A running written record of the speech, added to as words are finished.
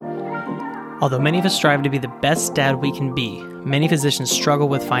Although many of us strive to be the best dad we can be, many physicians struggle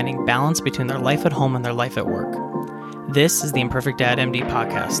with finding balance between their life at home and their life at work. This is the Imperfect Dad MD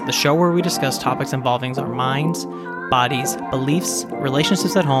podcast, the show where we discuss topics involving our minds, bodies, beliefs,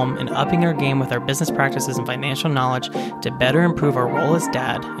 relationships at home, and upping our game with our business practices and financial knowledge to better improve our role as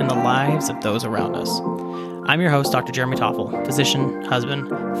dad and the lives of those around us. I'm your host, Dr. Jeremy Toffel, physician, husband,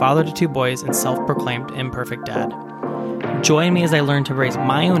 father to 2 boys, and self-proclaimed imperfect dad. Join me as I learn to embrace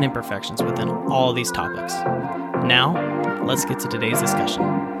my own imperfections within all these topics. Now, let's get to today's discussion.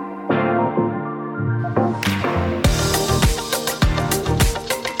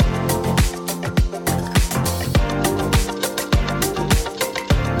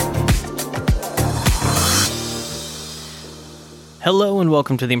 Hello and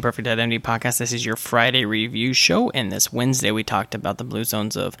welcome to the Imperfect Dad MD podcast. This is your Friday review show, and this Wednesday we talked about the blue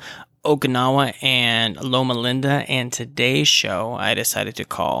zones of Okinawa and Loma Linda, and today's show I decided to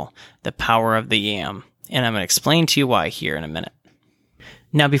call The Power of the Yam, and I'm going to explain to you why here in a minute.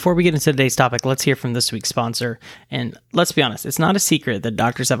 Now, before we get into today's topic, let's hear from this week's sponsor, and let's be honest, it's not a secret that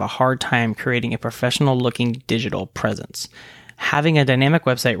doctors have a hard time creating a professional-looking digital presence. Having a dynamic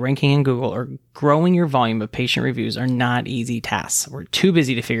website, ranking in Google, or growing your volume of patient reviews are not easy tasks. We're too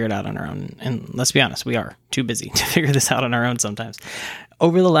busy to figure it out on our own. And let's be honest, we are too busy to figure this out on our own sometimes.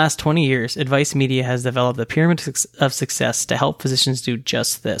 Over the last 20 years, Advice Media has developed the pyramid of success to help physicians do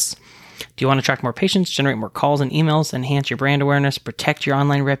just this. Do you want to attract more patients, generate more calls and emails, enhance your brand awareness, protect your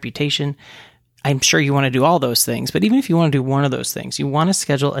online reputation? I'm sure you want to do all those things, but even if you want to do one of those things, you want to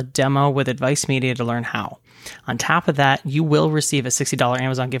schedule a demo with Advice Media to learn how. On top of that, you will receive a $60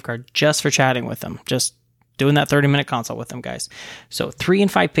 Amazon gift card just for chatting with them, just doing that 30-minute consult with them, guys. So 3 in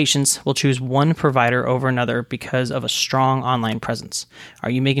 5 patients will choose one provider over another because of a strong online presence. Are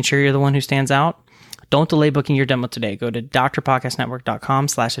you making sure you're the one who stands out? Don't delay booking your demo today. Go to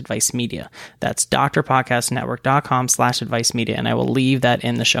drpodcastnetwork.com/advicemedia. That's drpodcastnetwork.com/advicemedia, and I will leave that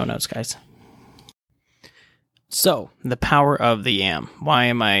in the show notes, guys. So, the power of the yam. Why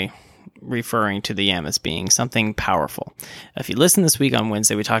am I referring to the yam as being something powerful? If you listen this week on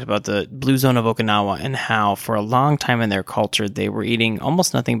Wednesday, we talked about the blue zone of Okinawa and how for a long time in their culture, they were eating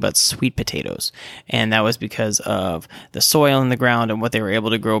almost nothing but sweet potatoes. And that was because of the soil in the ground and what they were able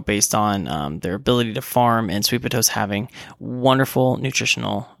to grow based on their ability to farm, and sweet potatoes having wonderful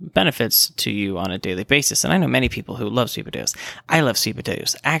nutritional benefits to you on a daily basis. And I know many people who love sweet potatoes. I love sweet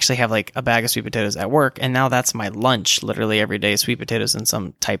potatoes. I actually have like a bag of sweet potatoes at work, and now that's my lunch literally every day, sweet potatoes and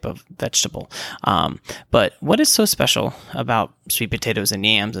some type of vegetable. But what is so special about sweet potatoes and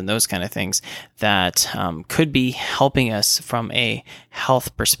yams and those kind of things that could be helping us from a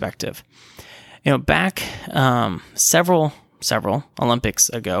health perspective? You know, back several Olympics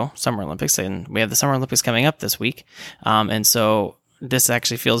ago, Summer Olympics, and we have the Summer Olympics coming up this week, and so this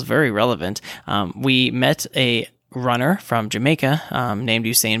actually feels very relevant. We met a runner from Jamaica named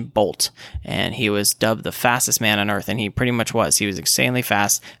Usain Bolt, and he was dubbed the fastest man on earth, and he pretty much was. He was insanely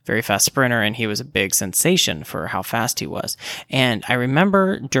fast, very fast sprinter, and he was a big sensation for how fast he was. And I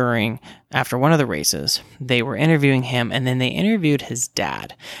remember after one of the races, they were interviewing him, and then they interviewed his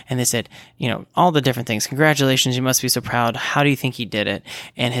dad, and they said, you know, all the different things. Congratulations, you must be so proud. How do you think he did it?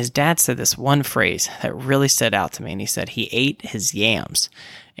 And his dad said this one phrase that really stood out to me, and he said he ate his yams.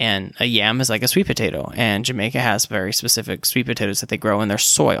 And a yam is like a sweet potato, and Jamaica has very specific sweet potatoes that they grow in their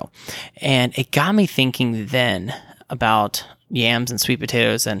soil. And it got me thinking then about yams and sweet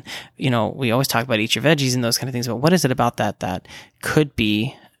potatoes, and, you know, we always talk about eat your veggies and those kind of things, but what is it about that could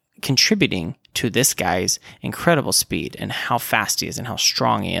be contributing to this guy's incredible speed and how fast he is and how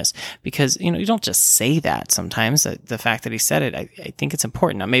strong he is? Because, you know, you don't just say that sometimes. The fact that he said it, I think it's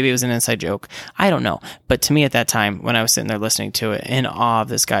important. Now, maybe it was an inside joke. I don't know. But to me at that time, when I was sitting there listening to it in awe of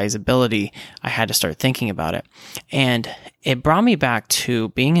this guy's ability, I had to start thinking about it. And it brought me back to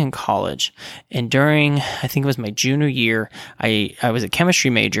being in college. And during, I think it was my junior year, I was a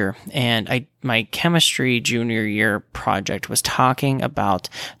chemistry major, and my chemistry junior year project was talking about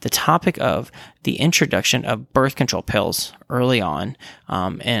the topic of the introduction of birth control pills early on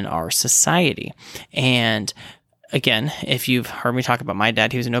in our society. And again, if you've heard me talk about my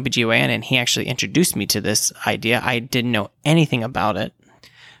dad, he was an OBGYN, and he actually introduced me to this idea. I didn't know anything about it.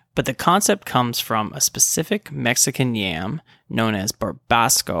 But the concept comes from a specific Mexican yam known as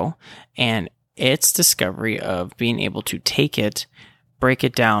barbasco, and its discovery of being able to take it, break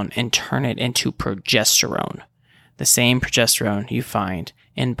it down, and turn it into progesterone. The same progesterone you find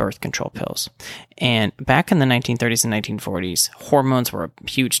in birth control pills. And back in the 1930s and 1940s, hormones were a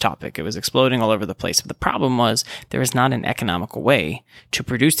huge topic. It was exploding all over the place. But the problem was there was not an economical way to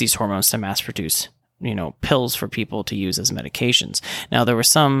produce these hormones to mass produce, pills for people to use as medications. Now, there were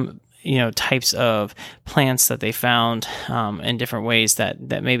some types of plants that they found in different ways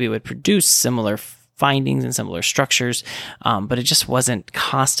that maybe would produce similar findings and similar structures, but it just wasn't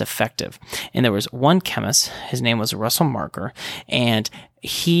cost effective. And there was one chemist, his name was Russell Marker, and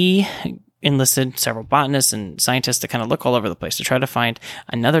he enlisted several botanists and scientists to kind of look all over the place to try to find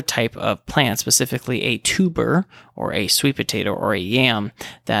another type of plant, specifically a tuber or a sweet potato or a yam,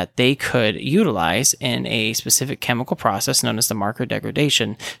 that they could utilize in a specific chemical process known as the Marker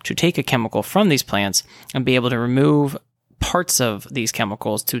degradation to take a chemical from these plants and be able to remove parts of these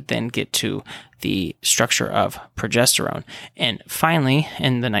chemicals to then get to the structure of progesterone. And finally,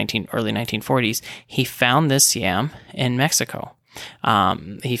 in the early 1940s, he found this yam in Mexico.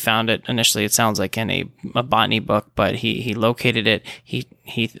 He found it initially, it sounds like in a botany book, but he located it. He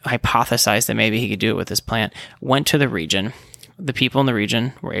hypothesized that maybe he could do it with this plant, went to the region. The people in the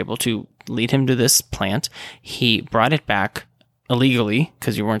region were able to lead him to this plant. He brought it back illegally,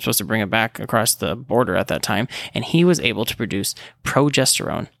 because you weren't supposed to bring it back across the border at that time, and he was able to produce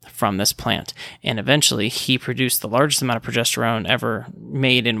progesterone from this plant. And eventually he produced the largest amount of progesterone ever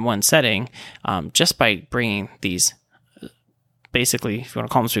made in one setting, just by bringing these, basically, if you want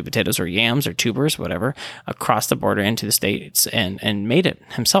to call them sweet potatoes or yams or tubers, whatever, across the border into the States and made it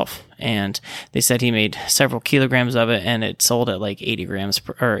himself. And they said he made several kilograms of it, and it sold at like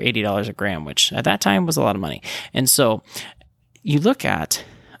 $80 a gram, which at that time was a lot of money. And so you look at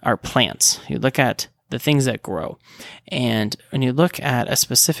our plants, you look at the things that grow, and when you look at a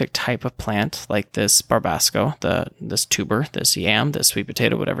specific type of plant like this barbasco, this tuber, this yam, this sweet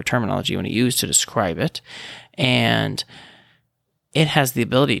potato, whatever terminology you want to use to describe it, and it has the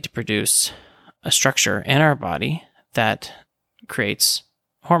ability to produce a structure in our body that creates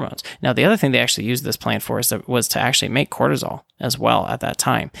hormones. Now, the other thing they actually used this plant for was to actually make cortisol as well at that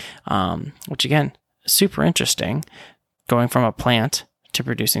time, which again, super interesting, going from a plant to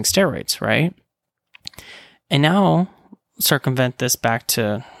producing steroids, right? And now circumvent this back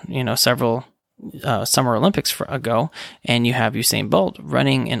to, several Summer Olympics ago, and you have Usain Bolt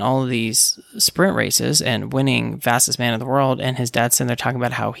running in all of these sprint races and winning fastest man in the world, and his dad's sitting there talking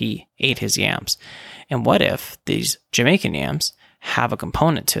about how he ate his yams. And what if these Jamaican yams have a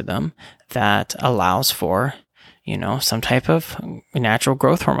component to them that allows for, some type of natural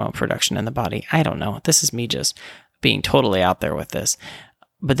growth hormone production in the body? I don't know. This is me just being totally out there with this.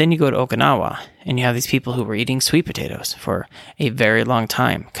 But then you go to Okinawa and you have these people who were eating sweet potatoes for a very long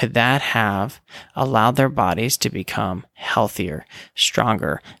time. Could that have allowed their bodies to become healthier,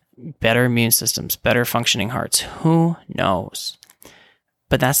 stronger, better immune systems, better functioning hearts? Who knows?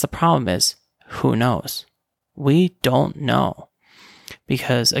 But that's the problem, is who knows? We don't know.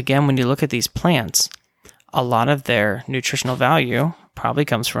 Because again, when you look at these plants, a lot of their nutritional value probably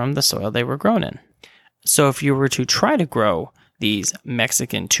comes from the soil they were grown in. So if you were to try to grow these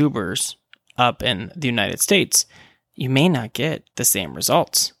Mexican tubers up in the United States, you may not get the same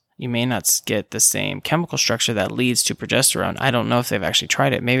results. You may not get the same chemical structure that leads to progesterone. I don't know if they've actually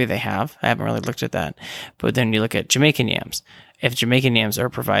tried it. Maybe they have. I haven't really looked at that. But then you look at Jamaican yams. If Jamaican yams are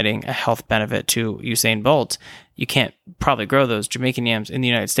providing a health benefit to Usain Bolt, you can't probably grow those Jamaican yams in the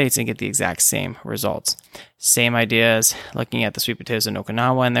United States and get the exact same results. Same ideas looking at the sweet potatoes in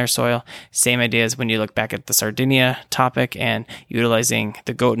Okinawa and their soil. Same ideas when you look back at the Sardinia topic and utilizing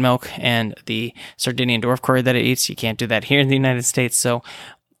the goat milk and the Sardinian dwarf curry that it eats. You can't do that here in the United States. So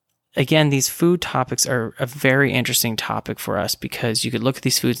again, these food topics are a very interesting topic for us, because you could look at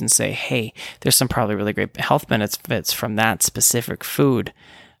these foods and say, hey, there's some probably really great health benefits from that specific food.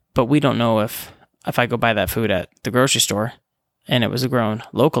 But we don't know if I go buy that food at the grocery store and it was grown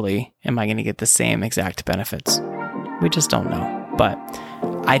locally, am I going to get the same exact benefits? We just don't know. But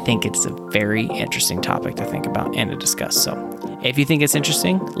I think it's a very interesting topic to think about and to discuss. So if you think it's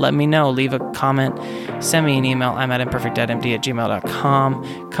interesting, let me know. Leave a comment. Send me an email. I'm at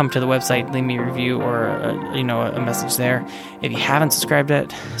imperfectdadmd@gmail.com. Come to the website. Leave me a review or a message there. If you haven't subscribed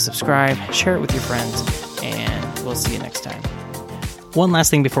yet, subscribe. Share it with your friends. And we'll see you next time. One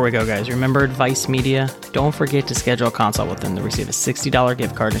last thing before we go, guys. Remember Advice Media? Don't forget to schedule a consult with them to receive a $60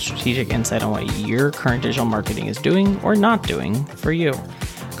 gift card and strategic insight on what your current digital marketing is doing or not doing for you.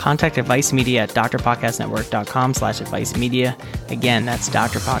 Contact Advice Media at drpodcastnetwork.com/advicemedia. Again, that's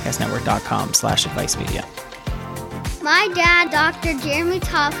drpodcastnetwork.com/advicemedia. My dad, Dr. Jeremy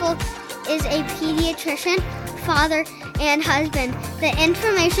Toffel, is a pediatrician, father, and husband. The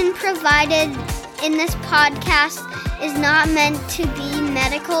information provided in this podcast is not meant to be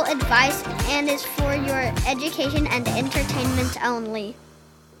medical advice and is for your education and entertainment only.